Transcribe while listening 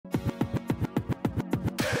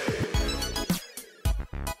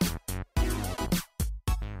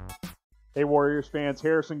Hey Warriors fans,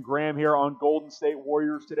 Harrison Graham here on Golden State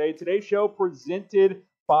Warriors Today. Today's show presented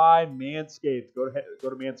by Manscaped. Go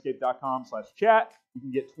to manscaped.com/chat. You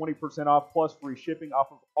can get 20% off plus free shipping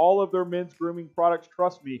off of all of their men's grooming products.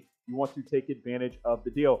 Trust me, you want to take advantage of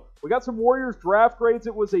the deal. We got some Warriors draft grades.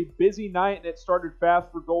 It was a busy night and it started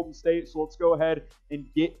fast for Golden State, so let's go ahead and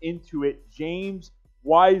get into it. James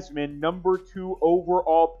Wiseman, number 2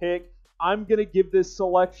 overall pick. I'm going to give this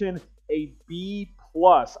selection a B+.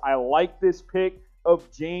 I like this pick of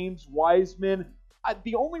James Wiseman.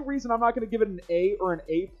 The only reason I'm not going to give it an A or an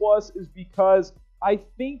A+ is because I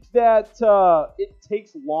think that it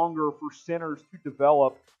takes longer for centers to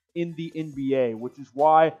develop in the NBA, which is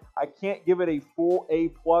why I can't give it a full A+.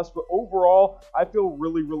 But overall, I feel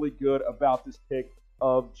really, really good about this pick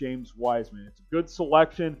of James Wiseman. It's a good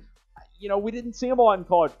selection. You know, we didn't see him a lot in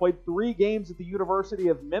college. Played 3 games at the University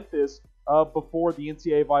of Memphis before the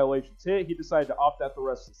NCAA violations hit. He decided to opt out the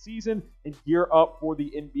rest of the season and gear up for the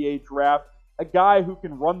NBA draft. A guy who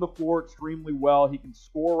can run the floor extremely well. He can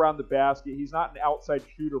score around the basket. He's not an outside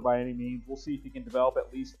shooter by any means. We'll see if he can develop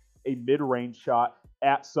at least a mid-range shot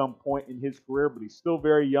at some point in his career, but he's still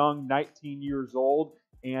very young, 19 years old,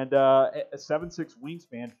 and a 7'6"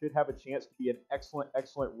 wingspan should have a chance to be an excellent,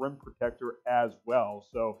 excellent rim protector as well.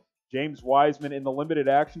 So James Wiseman, in the limited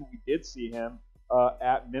action we did see him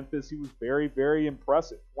at Memphis, he was very, very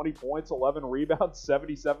impressive. 20 points, 11 rebounds,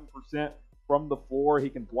 77% from the floor. He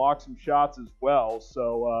can block some shots as well.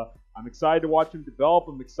 So I'm excited to watch him develop.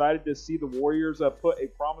 I'm excited to see the Warriors put a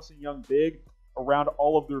promising young big around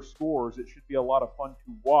all of their scores. It should be a lot of fun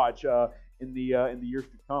to watch in the years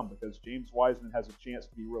to come because James Wiseman has a chance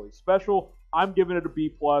to be really special. I'm giving it a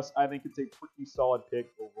B+. I think it's a pretty solid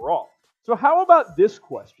pick overall. So how about this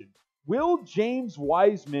question? Will James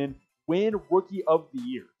Wiseman win Rookie of the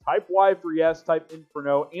Year? Type Y for yes, type N for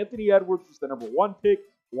no. Anthony Edwards was the number 1 pick,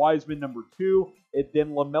 Wiseman number 2, and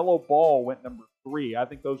then LaMelo Ball went number 3. I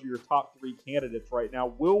think those are your top 3 candidates right now.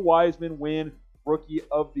 Will Wiseman win Rookie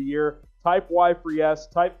of the Year? Type Y for yes,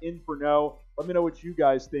 type N for no. Let me know what you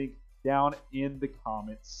guys think down in the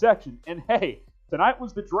comments section. And hey, tonight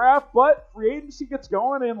was the draft, but free agency gets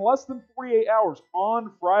going in less than 48 hours. On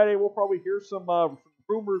Friday, we'll probably hear some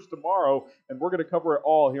rumors tomorrow, and we're going to cover it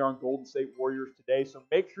all here on Golden State Warriors Today. So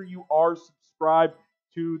make sure you are subscribed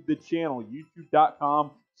to the channel,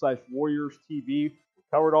 youtube.com/WarriorsTV. We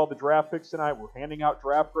covered all the draft picks tonight. We're handing out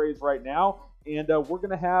draft grades right now, and we're going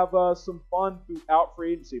to have some fun throughout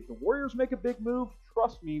free agency. If the Warriors make a big move,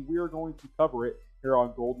 trust me, we are going to cover it here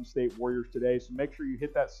on Golden State Warriors Today. So make sure you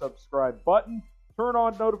hit that subscribe button. Turn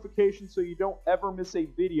on notifications so you don't ever miss a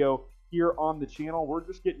video here on the channel. We're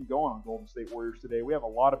just getting going on Golden State Warriors Today. We have a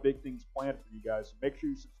lot of big things planned for you guys, so make sure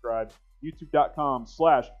you subscribe.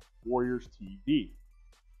 youtube.com/WarriorsTV.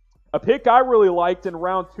 A pick I really liked in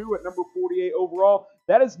round 2 at number 48 overall,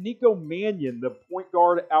 that is Nico Mannion, the point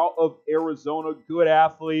guard out of Arizona. Good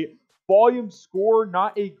athlete, volume scorer,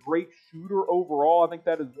 not a great shooter overall. I think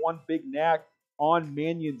that is one big knack on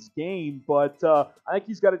Mannion's game, but I think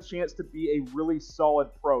he's got a chance to be a really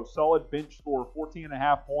solid pro. Solid bench scorer,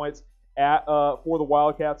 14.5 points for the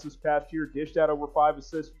Wildcats this past year. Dished out over 5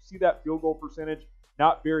 assists. You see that field goal percentage,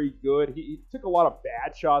 not very good. He took a lot of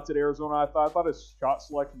bad shots at Arizona. I thought his shot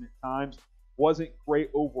selection at times wasn't great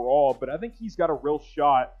overall, but I think he's got a real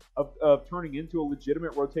shot of turning into a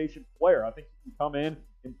legitimate rotation player. I think he can come in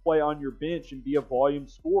and play on your bench and be a volume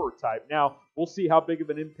scorer type. Now, we'll see how big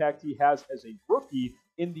of an impact he has as a rookie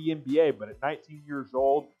in the NBA, but at 19 years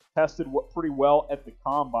old, tested pretty well at the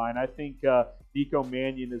Combine. I think Nico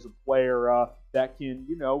Mannion is a player that can,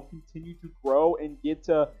 continue to grow and get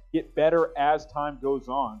better as time goes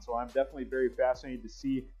on. So I'm definitely very fascinated to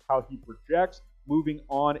see how he projects moving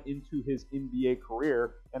on into his NBA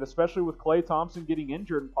career, and especially with Klay Thompson getting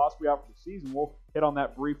injured and possibly out for the season. We'll hit on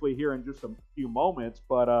that briefly here in just a few moments,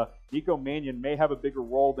 but Nico Mannion may have a bigger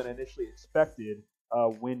role than initially expected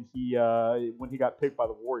when he got picked by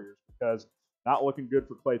the Warriors, because not looking good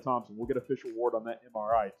for Klay Thompson. We'll get official word on that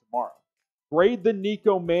MRI tomorrow. Grade the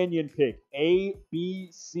Nico Mannion pick, A, B,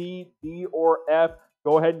 C, D, or F.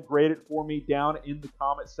 Go ahead and grade it for me down in the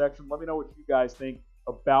comment section. Let me know what you guys think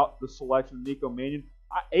about the selection of Nico Mannion.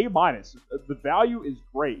 A-. The value is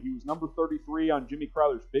great. He was number 33 on Jimmy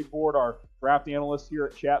Crowder's big board, our draft analyst here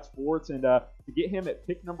at Chat Sports, and to get him at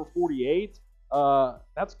pick number 48,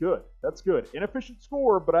 that's good. That's good. Inefficient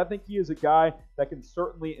scorer, but I think he is a guy that can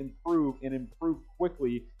certainly improve and improve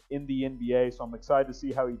quickly in the NBA. So I'm excited to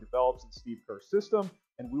see how he develops in Steve Kerr's system,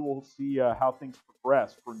 and we will see how things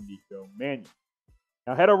progress for Nico Mannion.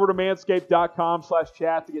 Now head over to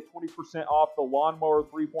manscaped.com/chat to get 20% off the Lawnmower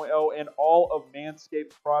 3.0 and all of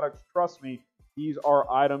Manscaped's products. Trust me, These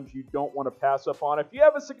are items you don't want to pass up on. If you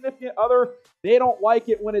have a significant other, they don't like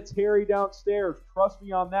it when it's hairy downstairs. Trust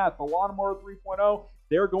me on that. The Lawnmower 3.0,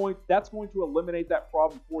 that's going to eliminate that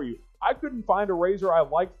problem for you. I couldn't find a razor I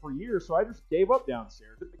liked for years, so I just gave up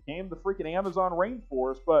downstairs. It became the freaking Amazon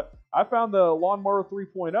rainforest, but I found the Lawnmower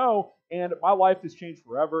 3.0, and my life has changed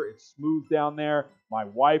forever. It's smooth down there. My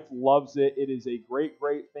wife loves it. It is a great,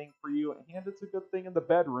 great thing for you, and it's a good thing in the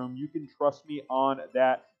bedroom. You can trust me on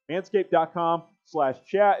that.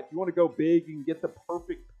 Manscaped.com/chat. If you want to go big, you can get the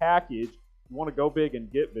perfect package. If you want to go big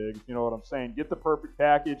and get big, you know what I'm saying. Get the perfect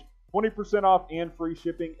package. 20% off and free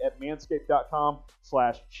shipping at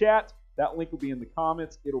manscaped.com/chat. That link will be in the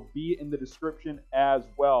comments. It'll be in the description as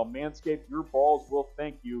well. Manscaped, your balls will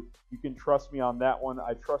thank you. You can trust me on that one.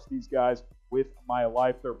 I trust these guys with my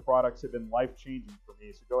life. Their products have been life-changing for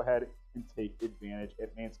me. So go ahead and take advantage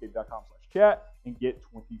at manscaped.com/chat and get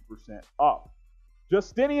 20% off.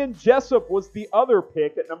 Justinian Jessup was the other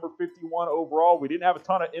pick at number 51 overall. We didn't have a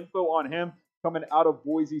ton of info on him coming out of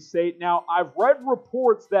Boise State. Now, I've read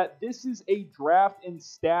reports that this is a draft and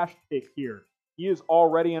stash pick here. He is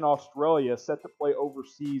already in Australia, set to play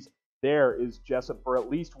overseas. There is Jessup for at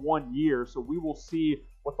least 1 year, so we will see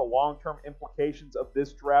what the long-term implications of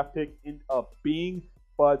this draft pick end up being.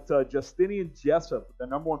 But Justinian Jessup, the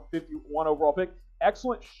number 151 overall pick,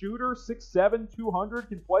 excellent shooter, 6'7", 200,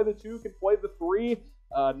 can play the 2, can play the 3.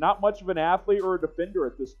 Not much of an athlete or a defender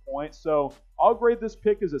at this point, so I'll grade this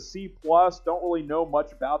pick as a C+. Don't really know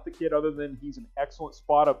much about the kid other than he's an excellent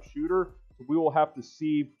spot-up shooter. So we will have to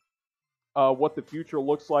see what the future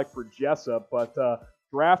looks like for Jessup, but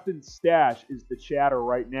draft and stash is the chatter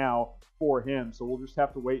right now for him. So we'll just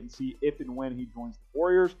have to wait and see if and when he joins the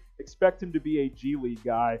Warriors. Expect him to be a G League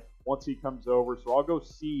guy once he comes over. So I'll go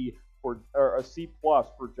C or a C+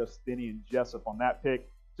 for Justinian Jessup on that pick.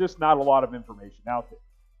 Just not a lot of information out there.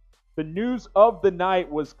 The news of the night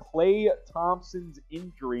was Klay Thompson's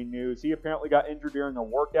injury news. He apparently got injured during a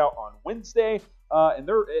workout on Wednesday, and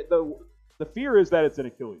the fear is that it's an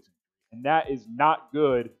Achilles injury, and that is not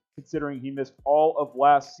good considering he missed all of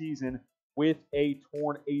last season with a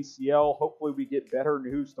torn ACL. Hopefully we get better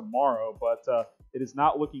news tomorrow, but it is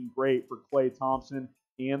not looking great for Klay Thompson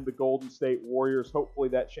and the Golden State Warriors. Hopefully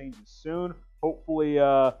that changes soon. Hopefully,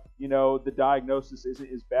 the diagnosis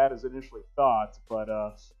isn't as bad as initially thought, but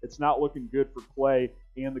it's not looking good for Klay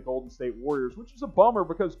and the Golden State Warriors, which is a bummer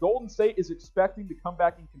because Golden State is expecting to come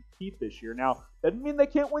back and compete this year. Now, that doesn't mean they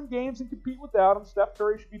can't win games and compete without him. Steph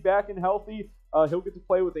Curry should be back and healthy. He'll get to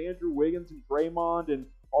play with Andrew Wiggins and Draymond and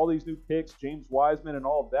all these new picks, James Wiseman and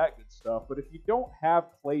all of that good stuff. But if you don't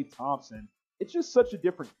have Klay Thompson, it's just such a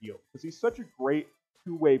different deal because he's such a great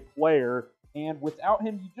two-way player. And without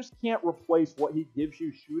him, you just can't replace what he gives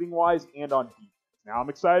you shooting-wise and on defense. Now, I'm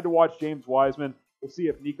excited to watch James Wiseman. We'll see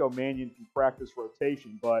if Nico Mannion can practice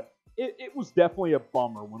rotation. But it was definitely a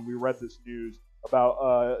bummer when we read this news about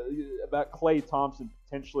Klay Thompson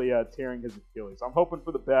potentially tearing his Achilles. I'm hoping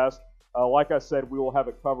for the best. Like I said, we will have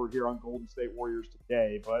it covered here on Golden State Warriors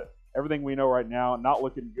today. But everything we know right now, not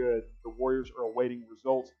looking good. The Warriors are awaiting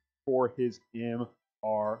results for his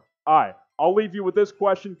MRI. I'll leave you with this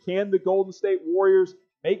question. Can the Golden State Warriors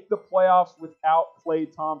make the playoffs without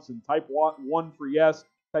Klay Thompson? Type 1 for yes,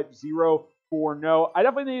 type 0 for no. I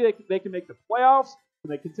definitely think they can make the playoffs. Can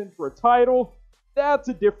they contend for a title? That's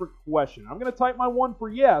a different question. I'm going to type my 1 for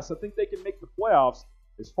yes. I think they can make the playoffs.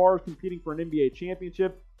 As far as competing for an NBA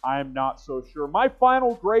championship, I'm not so sure. My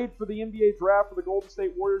final grade for the NBA draft for the Golden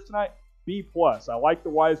State Warriors tonight, B+. I like the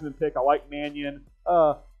Wiseman pick. I like Mannion.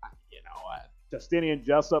 Justinian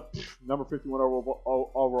Jessup, number 51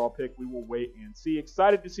 overall pick. We will wait and see.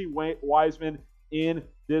 Excited to see Wiseman in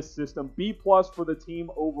this system. B+ for the team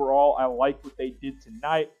overall. I like what they did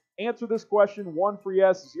tonight. Answer this question, 1 for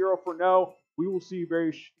yes, 0 for no. We will see you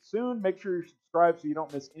very soon. Make sure you're subscribed so you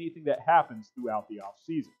don't miss anything that happens throughout the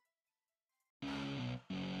offseason.